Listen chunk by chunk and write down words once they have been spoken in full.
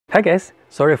Hi guys,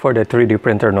 sorry for the 3D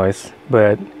printer noise,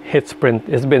 but it's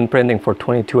been printing for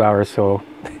 22 hours, so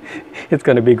it's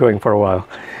gonna be going for a while.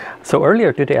 So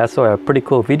earlier today I saw a pretty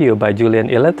cool video by Julian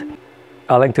Ilett.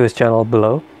 I'll link to his channel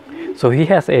below. So he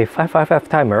has a 555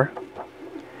 timer,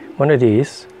 one of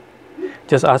these,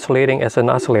 just oscillating as an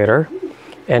oscillator,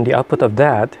 and the output of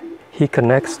that he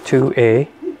connects to a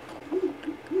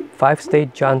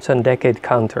 5-state Johnson decade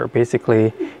counter.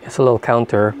 Basically, it's a little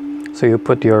counter. So you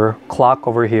put your clock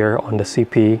over here on the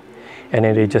CP, and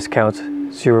then it just counts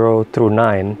 0 through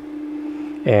 9,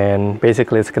 and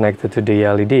basically it's connected to the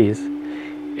LEDs.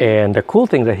 And the cool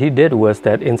thing that he did was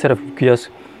that instead of just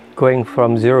going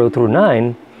from 0 through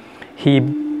 9, he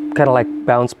kind of like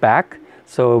bounced back.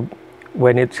 So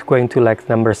when it's going to like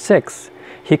number 6,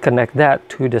 he connect that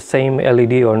to the same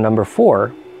LED or number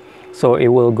 4, so it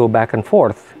will go back and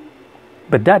forth.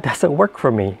 But that doesn't work for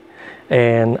me.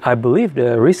 And I believe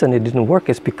the reason it didn't work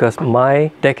is because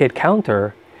my decade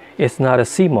counter is not a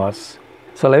CMOS.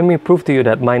 So let me prove to you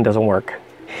that mine doesn't work.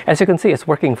 As you can see, it's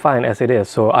working fine as it is,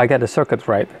 so I got the circuit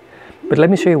right. But let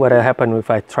me show you what will happen if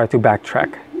I try to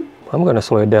backtrack. I'm going to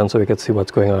slow it down so we can see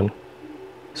what's going on.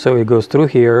 So it goes through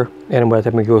here, and by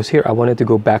the time it goes here, I want it to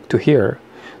go back to here.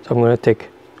 So I'm going to take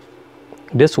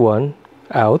this one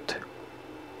out,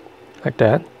 like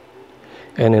that.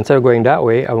 And instead of going that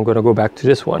way, I'm going to go back to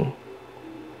this one.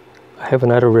 I have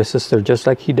another resistor just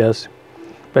like he does,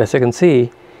 but as you can see,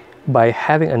 by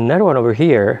having another one over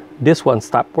here, this one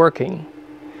stopped working.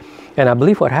 And I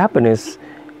believe what happened is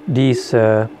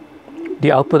the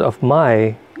output of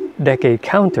my decade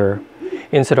counter,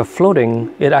 instead of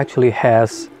floating, it actually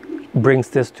brings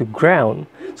this to ground.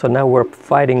 So now we're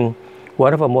fighting.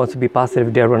 One of them wants to be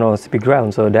positive, the other one wants to be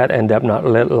ground, so that ended up not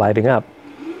lighting up.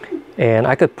 And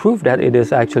I could prove that it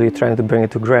is actually trying to bring it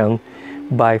to ground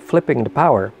by flipping the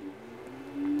power.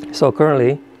 So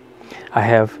currently I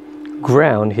have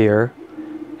ground here,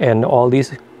 and all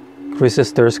these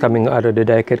resistors coming out of the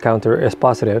decade counter is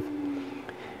positive.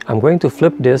 I'm going to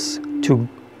flip this to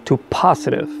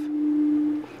positive.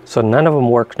 So none of them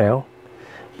work now.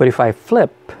 But if I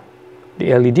flip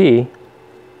the LED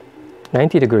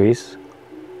 90 degrees,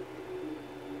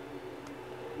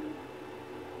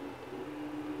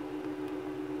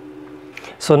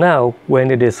 so now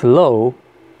when it is low,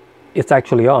 it's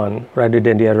actually on rather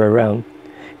than the other way around.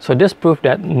 So this proved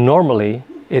that normally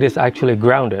it is actually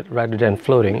grounded rather than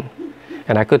floating.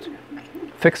 And I could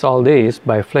fix all these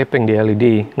by flipping the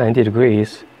LED 90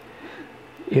 degrees.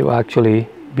 It will actually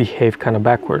behave kind of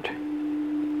backward.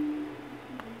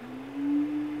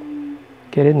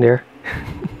 Get in there.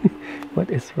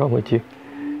 What is wrong with you?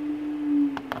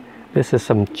 This is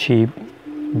some cheap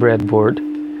breadboard.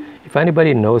 If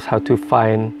anybody knows how to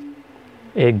find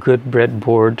a good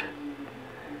breadboard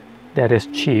that is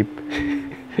cheap,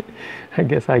 I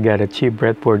guess I got a cheap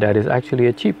breadboard that is actually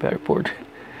a cheap breadboard.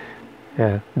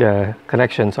 Yeah, the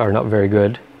connections are not very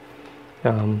good.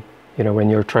 You know, when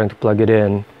you're trying to plug it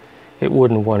in, it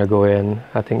wouldn't want to go in.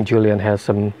 I think Julian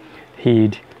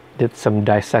he did some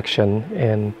dissection,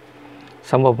 and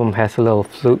some of them has a little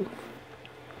flute.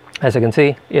 As you can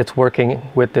see, it's working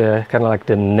with the kind of like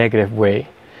the negative way.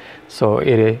 So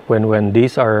when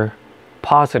these are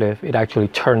positive, it actually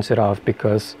turns it off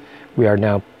because we are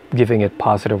now giving it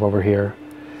positive over here.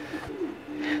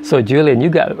 So Julian, you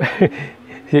got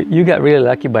really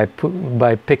lucky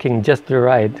by picking just the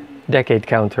right decade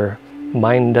counter.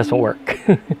 Mine doesn't work.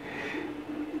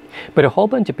 But a whole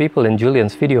bunch of people in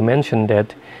Julian's video mentioned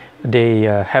that they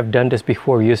have done this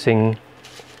before using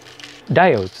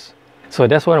diodes. So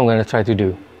that's what I'm going to try to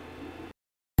do.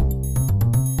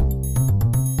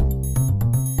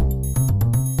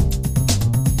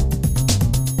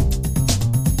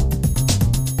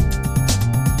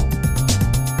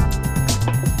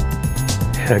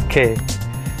 Okay,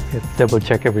 let's double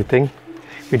check everything.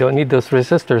 We don't need those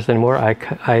resistors anymore.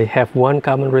 I have one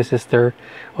common resistor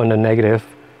on the negative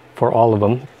for all of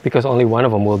them, because only one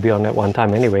of them will be on at one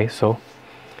time anyway. So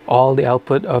all the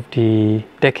output of the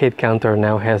decade counter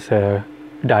now has a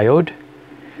diode.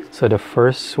 So the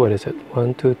first, what is it?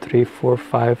 1, 2, 3, 4,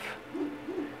 5.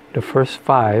 The first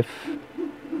 5,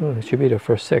 oh, it should be the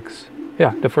first 6.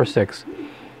 Yeah, the first 6.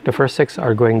 The first 6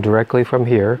 are going directly from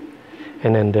here,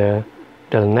 and then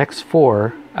the next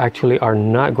 4 actually are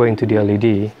not going to the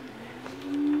LED. I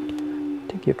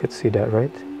think you could see that,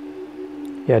 right?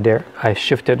 Yeah, there. I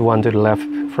shifted one to the left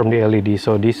from the LED,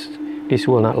 so these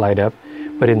will not light up.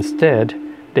 But instead,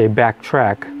 they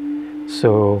backtrack.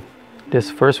 So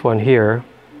this first one here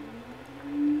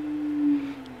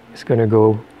is going to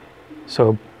go,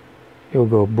 so it will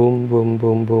go boom, boom,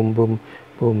 boom, boom, boom,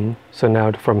 boom. So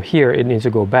now from here, it needs to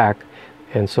go back.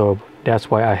 And so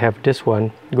That's why I have this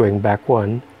one going back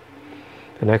 1,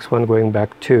 the next one going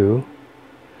back 2,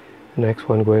 the next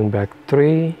one going back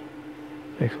 3,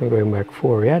 next one going back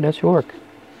 4. Yeah, that should work.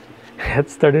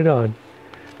 Let's start it on.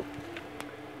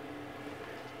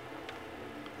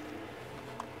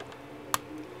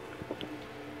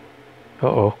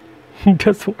 Uh-oh, it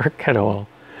doesn't work at all.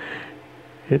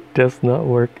 It does not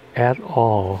work at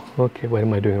all. Okay, what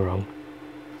am I doing wrong?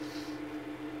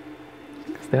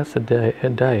 Because that's a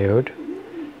diode.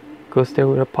 Goes there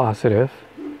with a positive.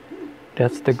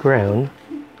 That's the ground.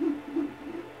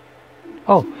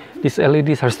 Oh, these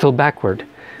LEDs are still backward.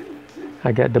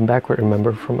 I got them backward,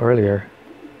 remember, from earlier.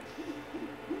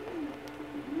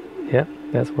 Yep,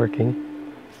 that's working.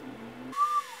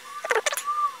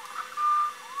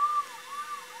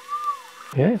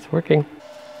 Yeah, it's working.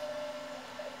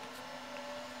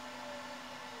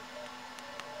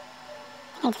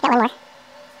 And just got one more.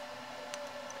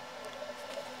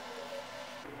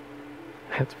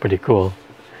 That's pretty cool.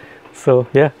 So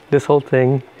yeah, this whole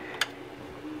thing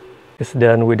is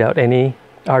done without any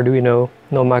Arduino,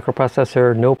 no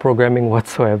microprocessor, no programming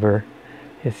whatsoever.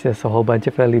 It's just a whole bunch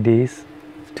of LEDs,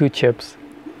 2 chips.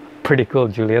 Pretty cool,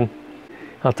 Julian.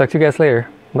 I'll talk to you guys later.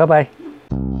 Bye-bye.